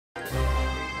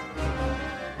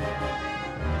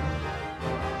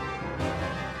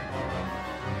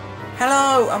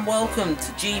Hello and welcome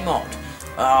to Gmod.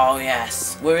 Oh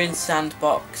yes, we're in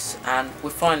Sandbox and we're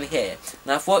finally here.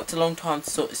 Now I've worked a long time to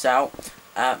sort this out,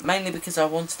 mainly because I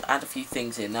wanted to add a few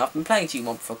things in. Now I've been playing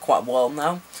Gmod for quite a while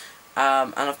now,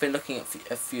 and I've been looking at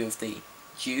a few of the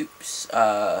dupes.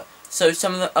 So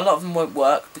a lot of them won't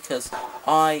work because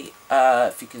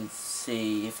if you can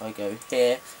see, if I go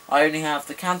here, I only have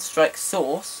the Counter-Strike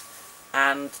Source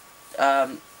and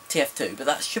TF2, but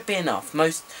that should be enough.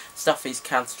 Most stuff is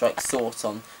Counter-Strike Source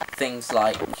on things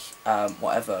like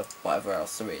whatever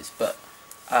else there is. But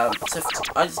so if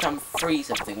I just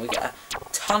unfreeze everything, we get a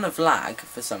ton of lag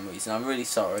for some reason. I'm really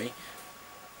sorry.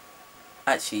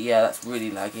 Actually, yeah, that's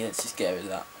really laggy. Let's just get rid of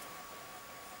that.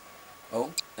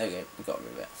 Oh, there we go. We got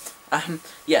rid of it.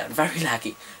 Yeah, very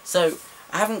laggy. So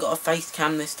I haven't got a face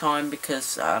cam this time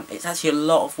because it's actually a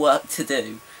lot of work to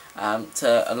do.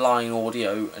 To align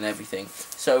audio and everything,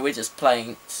 so we're just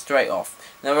playing straight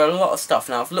off. There are a lot of stuff.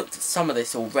 Now I've looked at some of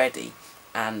this already,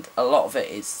 and a lot of it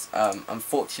is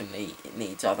unfortunately it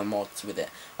needs other mods with it.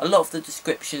 A lot of the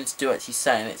descriptions do actually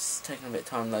say, and it's taking a bit of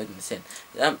time loading this in,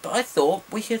 but I thought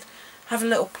we could have a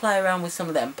little play around with some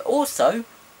of them, but also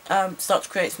start to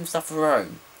create some stuff of our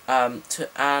own,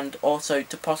 and also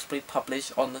to possibly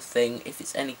publish on the thing if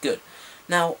it's any good.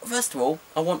 Now, first of all,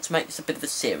 I want to make this a bit of a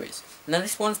series. Now,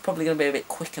 this one's probably going to be a bit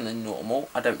quicker than normal.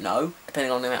 I don't know,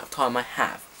 depending on the amount of time I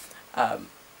have.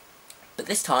 But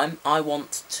this time, I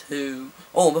want to...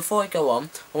 Oh, before I go on,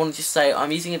 I want to just say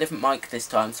I'm using a different mic this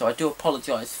time, so I do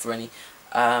apologise for any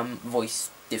voice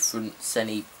difference,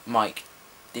 any mic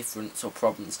difference or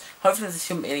problems. Hopefully there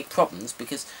shouldn't be any problems,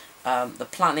 because the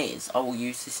plan is I will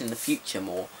use this in the future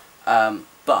more.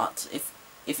 But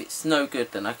if it's no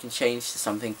good, then I can change to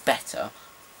something better,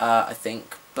 I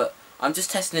think. But I'm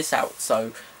just testing this out,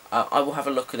 so I will have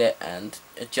a look at it and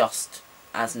adjust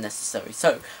as necessary.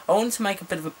 So I wanted to make a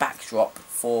bit of a backdrop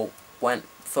for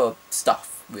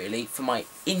stuff, really, for my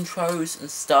intros and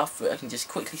stuff that I can just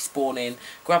quickly spawn in,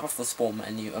 grab off the spawn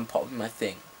menu, and pop in my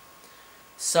thing.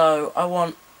 So I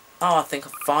want, I think a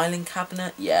filing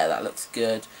cabinet. Yeah, that looks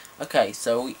good. Okay,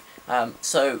 so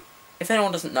so if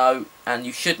anyone doesn't know, and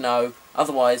you should know,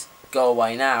 otherwise go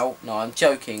away now. No, I'm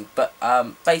joking, but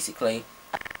basically,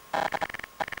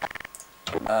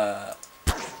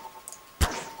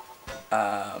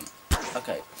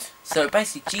 okay, so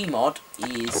basically Gmod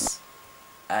is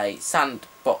a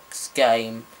sandbox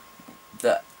game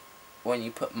that when you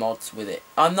put mods with it,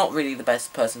 I'm not really the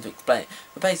best person to explain it,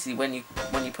 but basically when you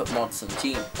put mods on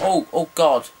oh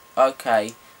god,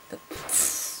 okay,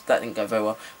 that didn't go very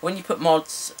well. When you put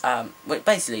mods,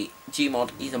 basically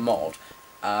Gmod is a mod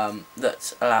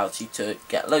that allows you to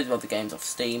get loads of other games off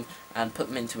Steam and put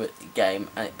them into a game,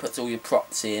 and it puts all your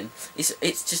props in.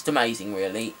 It's just amazing,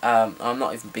 really. I'm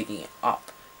not even bigging it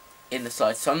up in the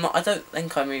slightest. So I don't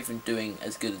think I'm even doing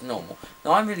as good as normal.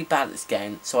 Now I'm really bad at this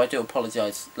game, so I do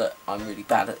apologise that I'm really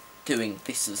bad at doing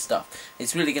this sort of stuff.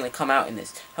 It's really going to come out in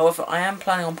this. However, I am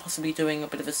planning on possibly doing a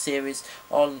bit of a series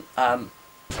on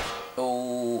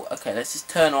oh, okay, let's just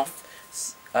turn off,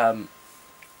 I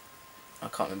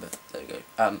can't remember, there we go,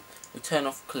 we'll turn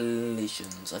off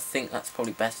collisions. I think that's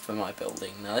probably best for my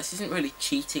building. Now, this isn't really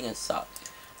cheating as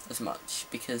much,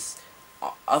 because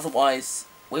otherwise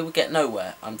we would get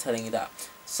nowhere, I'm telling you that.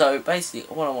 So, basically,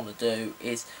 what I want to do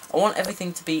is, I want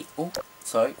everything to be, oh,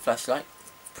 sorry, flashlight,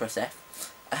 press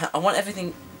F. I want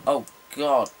everything, oh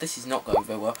god, this is not going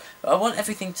very well, but I want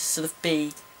everything to sort of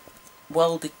be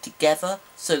welded together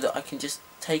so that I can just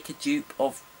take a dupe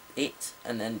of it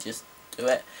and then just do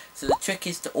it. So the trick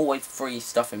is to always freeze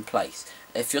stuff in place.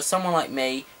 If you're someone like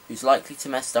me who's likely to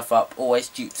mess stuff up, always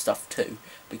dupe stuff too,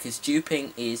 because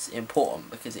duping is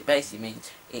important, because it basically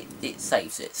means it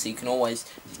saves it. So you can always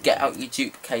get out your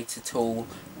duplicator tool,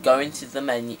 go into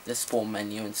the spawn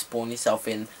menu, and spawn yourself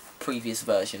in a previous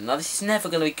version. Now this is never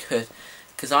going to be good,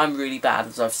 because I'm really bad,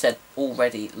 as I've said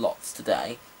already lots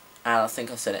today, and I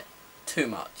think I said it too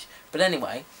much. But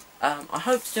anyway, I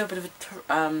hope to do a bit of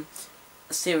a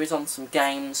series on some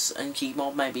games and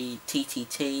Gmod, maybe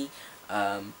TTT,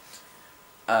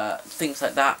 things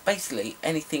like that. Basically,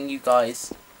 anything you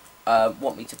guys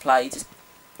want me to play, just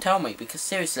tell me, because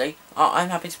seriously, I'm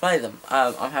happy to play them.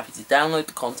 I'm happy to download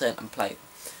the content and play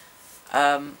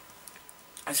them.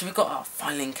 So we've got our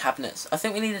filing cabinets. I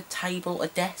think we need a table, a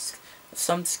desk of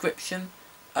some description,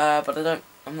 but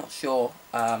I'm not sure.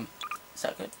 Is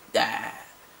that good? Yeah,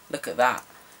 look at that.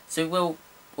 So we'll,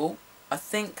 oh, I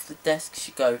think the desk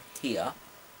should go here.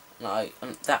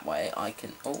 And that way I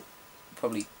can, oh,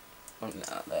 probably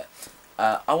that there.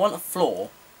 I want a floor,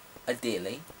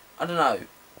 ideally. I don't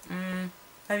know.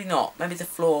 Maybe not. Maybe the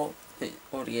floor it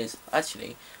already is.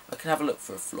 Actually, I can have a look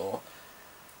for a floor.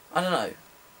 I don't know.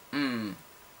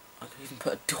 I could even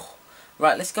put a door.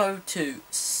 Right, let's go to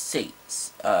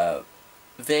seats.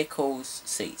 Vehicles,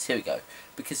 seats. Here we go.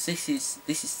 Because this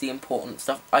is the important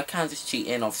stuff. I can just cheat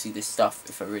in, obviously, this stuff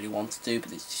if I really want to do,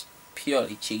 but it's just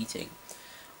purely cheating.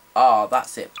 Ah,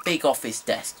 that's it. Big office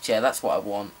desk chair. That's what I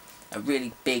want. A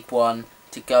really big one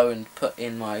to go and put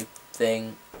in my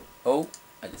thing. Oh,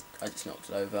 I just knocked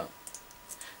it over.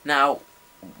 Now,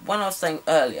 when I was saying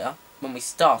earlier, when we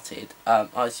started, I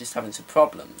was just having some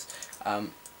problems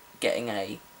getting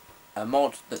a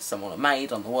mod that someone had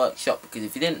made on the workshop, because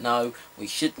if you didn't know, we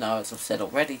should know, as I've said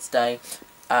already today,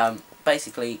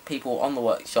 basically people on the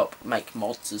workshop make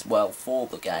mods as well for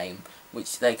the game,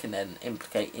 which they can then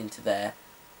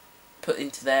put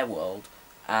into their world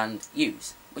and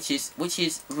use, which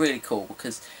is really cool,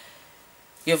 because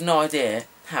you have no idea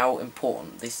how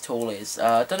important this tool is.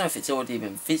 I don't know if it's already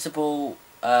been visible.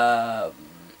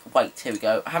 Wait, here we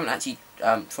go. I haven't actually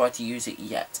tried to use it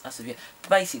yet as of yet. But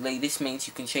basically, this means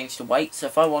you can change the weight. So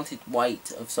if I wanted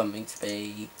weight of something to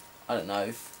be, I don't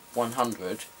know,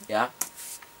 100, yeah.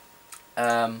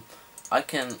 I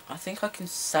think I can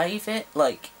save it.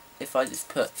 Like if I just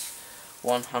put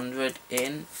 100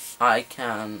 in, I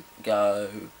can go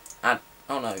add.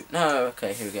 Oh no,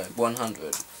 okay, here we go.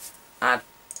 100. Add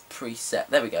preset.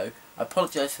 There we go. I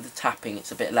apologise for the tapping.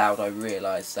 It's a bit loud. I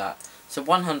realise that. So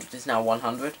 100 is now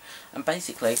 100, and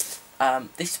basically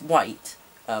this weight,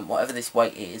 whatever this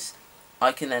weight is,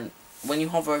 I can then, when you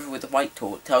hover over with the weight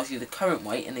tool, it tells you the current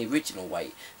weight and the original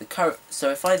weight. So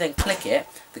if I then click it,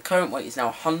 the current weight is now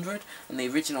 100 and the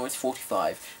original is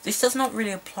 45. This does not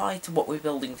really apply to what we're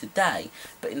building today,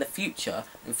 but in the future,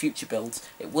 in future builds,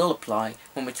 it will apply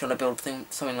when we're trying to build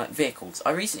something like vehicles.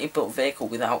 I recently built a vehicle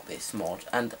without this mod,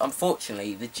 and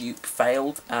unfortunately the dupe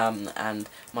failed, and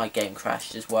my game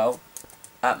crashed as well.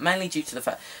 Mainly due to the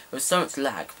fact there was so much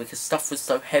lag, because stuff was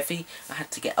so heavy. I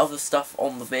had to get other stuff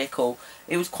on the vehicle.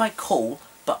 It was quite cool,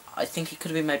 but I think it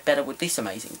could have been made better with this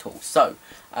amazing tool. So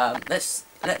let's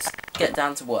get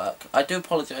down to work. I do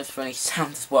apologise for any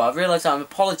sound as well. I realise I'm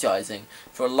apologising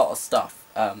for a lot of stuff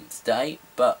today,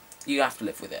 but you have to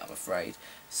live with it, I'm afraid.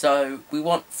 So we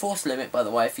want force limit, by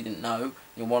the way, if you didn't know,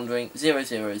 you're wondering,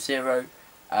 000,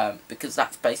 because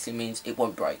that basically means it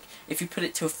won't break. If you put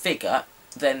it to a figure,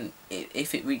 then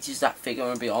if it reaches that figure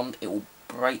and beyond, it will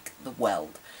break the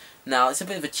weld. Now, it's a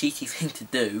bit of a cheeky thing to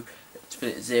do, to put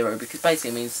it at 0, because basically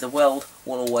it means the weld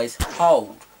will always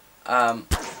hold. Yeah,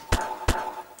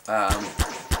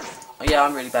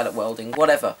 I'm really bad at welding,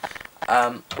 whatever.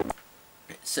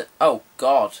 So, oh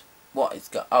god, what is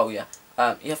oh yeah,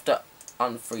 you have to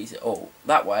unfreeze it all.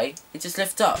 That way, it just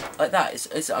lifts up, like that.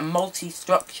 It's a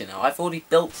multi-structure now. I've already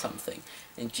built something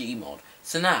in Gmod,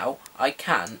 so now I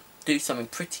can do something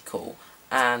pretty cool,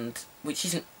 and which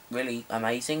isn't really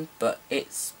amazing, but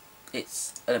it's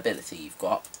an ability you've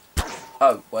got.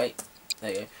 Oh wait,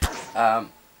 there you go.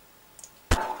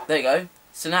 There you go.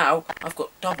 So now I've got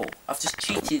double. I've just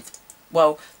cheated.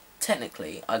 Well,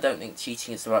 technically, I don't think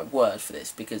cheating is the right word for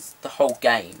this, because the whole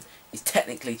game is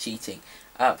technically cheating.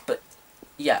 But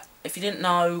yeah, if you didn't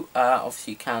know,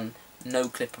 obviously you can no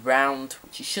clip around,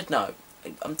 which you should know.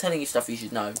 I'm telling you stuff you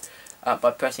should know.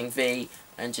 By pressing V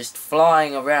and just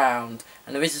flying around,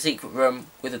 and there is a secret room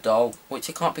with a doll, which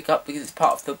I can't pick up because it's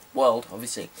part of the world,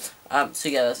 obviously. So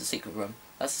yeah, that's a secret room.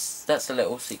 That's a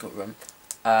little secret room,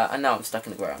 and now I'm stuck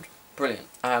in the ground. Brilliant.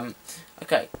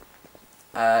 Okay.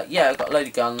 Yeah, I've got a load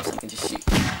of guns. I can just shoot.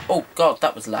 Oh god,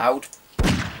 that was loud.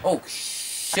 Oh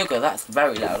sugar, that's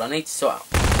very loud. I need to sort out.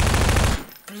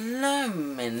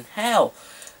 Bloomin' hell,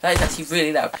 that is actually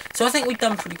really loud. So I think we've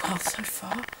done pretty well so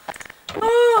far.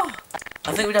 Oh,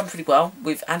 I think we've done pretty well.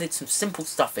 We've added some simple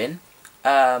stuff in.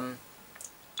 Oh,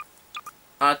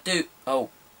 there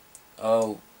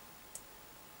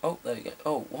we go.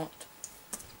 Oh, what?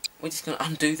 We're just going to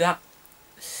undo that.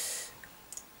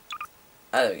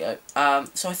 There we go.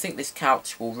 So I think this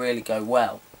couch will really go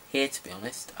well here, to be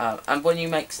honest. And when you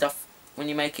make stuff, when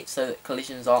you make it so that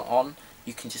collisions aren't on,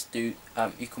 you can just do,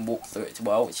 you can walk through it as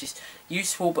well, which is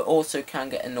useful, but also can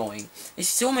get annoying.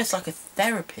 This is almost like a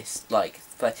therapist-like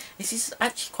place. This is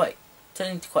actually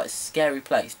turning into quite a scary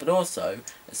place, but also,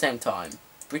 at the same time,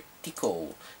 pretty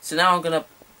cool. So now I'm gonna,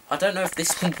 I don't know if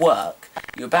this will work.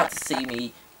 You're about to see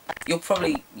me, you're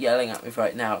probably yelling at me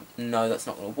right now, no, that's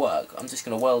not gonna work. I'm just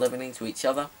gonna weld everything to each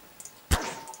other.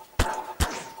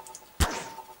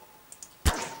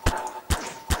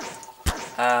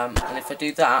 And if I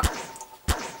do that,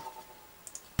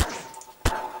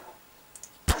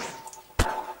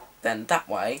 then that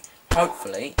way,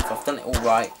 hopefully, if I've done it all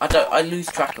right, I lose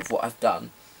track of what I've done.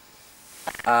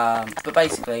 But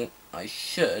basically, I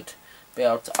should be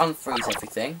able to unfreeze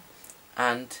everything,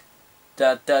 and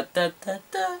da da da da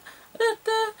da da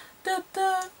da da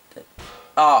da.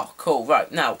 Oh, cool.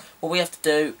 Right, now what we have to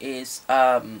do is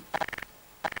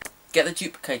get the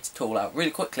duplicator tool out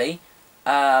really quickly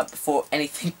before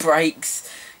anything breaks,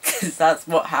 because that's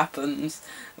what happens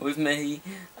with me.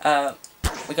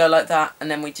 We go like that, and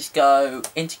then we just go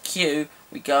into queue.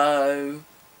 We go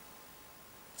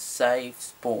save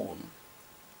spawn.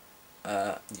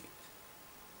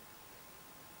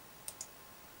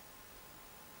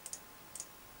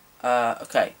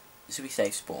 Okay, so we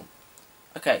save spawn.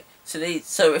 Okay,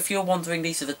 so if you're wondering,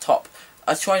 these are the top.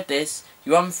 I tried this.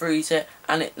 You unfreeze it,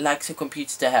 and it lags your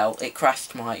computer to hell. It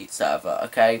crashed my server.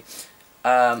 Okay.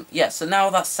 Yeah. So now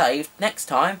that's saved. Next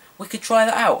time we could try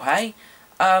that out. Hey.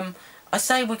 I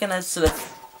say we're gonna sort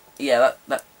of. Yeah,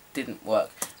 that didn't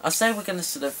work. I say we're gonna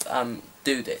sort of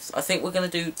do this. I think we're gonna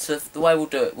do the way we'll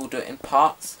do it. We'll do it in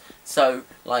parts. So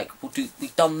like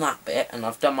we've done that bit, and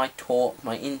I've done my talk,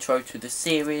 my intro to the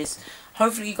series.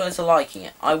 Hopefully you guys are liking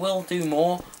it. I will do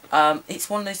more. It's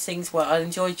one of those things where I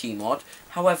enjoy Gmod.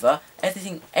 However,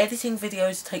 editing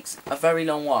videos takes a very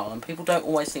long while, and people don't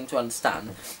always seem to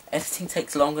understand. Editing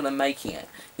takes longer than making it.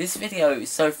 This video is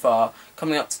so far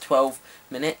coming up to 12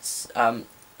 minutes, sort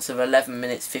of 11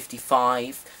 minutes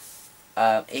 55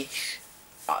 ish.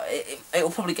 It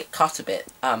will probably get cut a bit,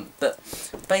 but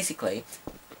basically,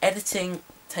 editing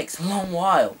takes a long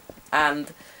while,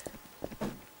 and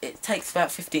it takes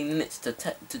about 15 minutes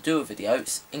to do a video,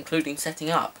 including setting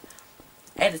up.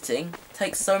 Editing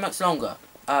takes so much longer.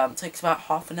 Takes about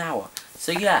half an hour.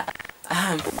 So yeah,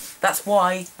 that's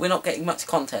why we're not getting much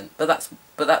content. But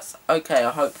that's okay. I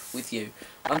hope with you.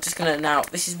 I'm just gonna now.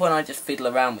 This is when I just fiddle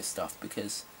around with stuff,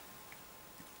 because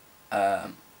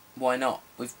why not?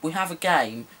 We have a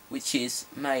game which is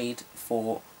made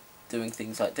for doing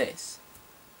things like this.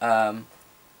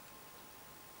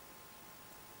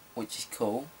 Which is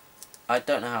cool. I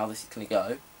don't know how this is going to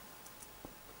go.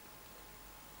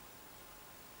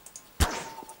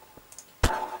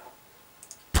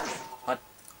 I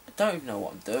don't even know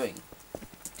what I'm doing.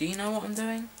 Do you know what I'm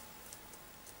doing?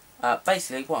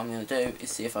 Basically, what I'm going to do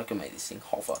is see if I can make this thing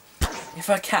hover. If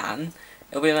I can,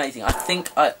 it'll be amazing. I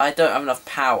think I don't have enough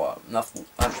power.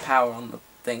 Power on the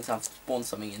things. I have to spawn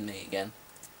something in me again.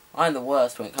 I'm the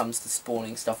worst when it comes to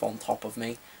spawning stuff on top of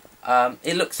me.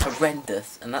 It looks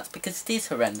horrendous, and that's because it is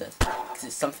horrendous, because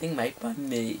it's something made by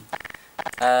me.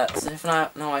 So if now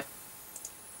I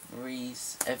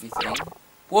freeze everything.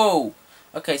 Whoa!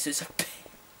 Okay, so it's a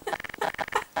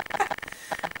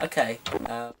okay.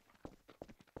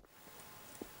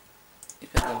 You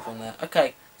put them on there.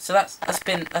 Okay, so that's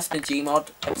been Gmod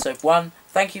episode 1.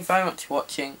 Thank you very much for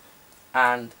watching,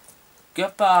 and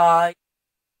goodbye.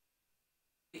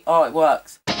 Oh, it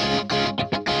works.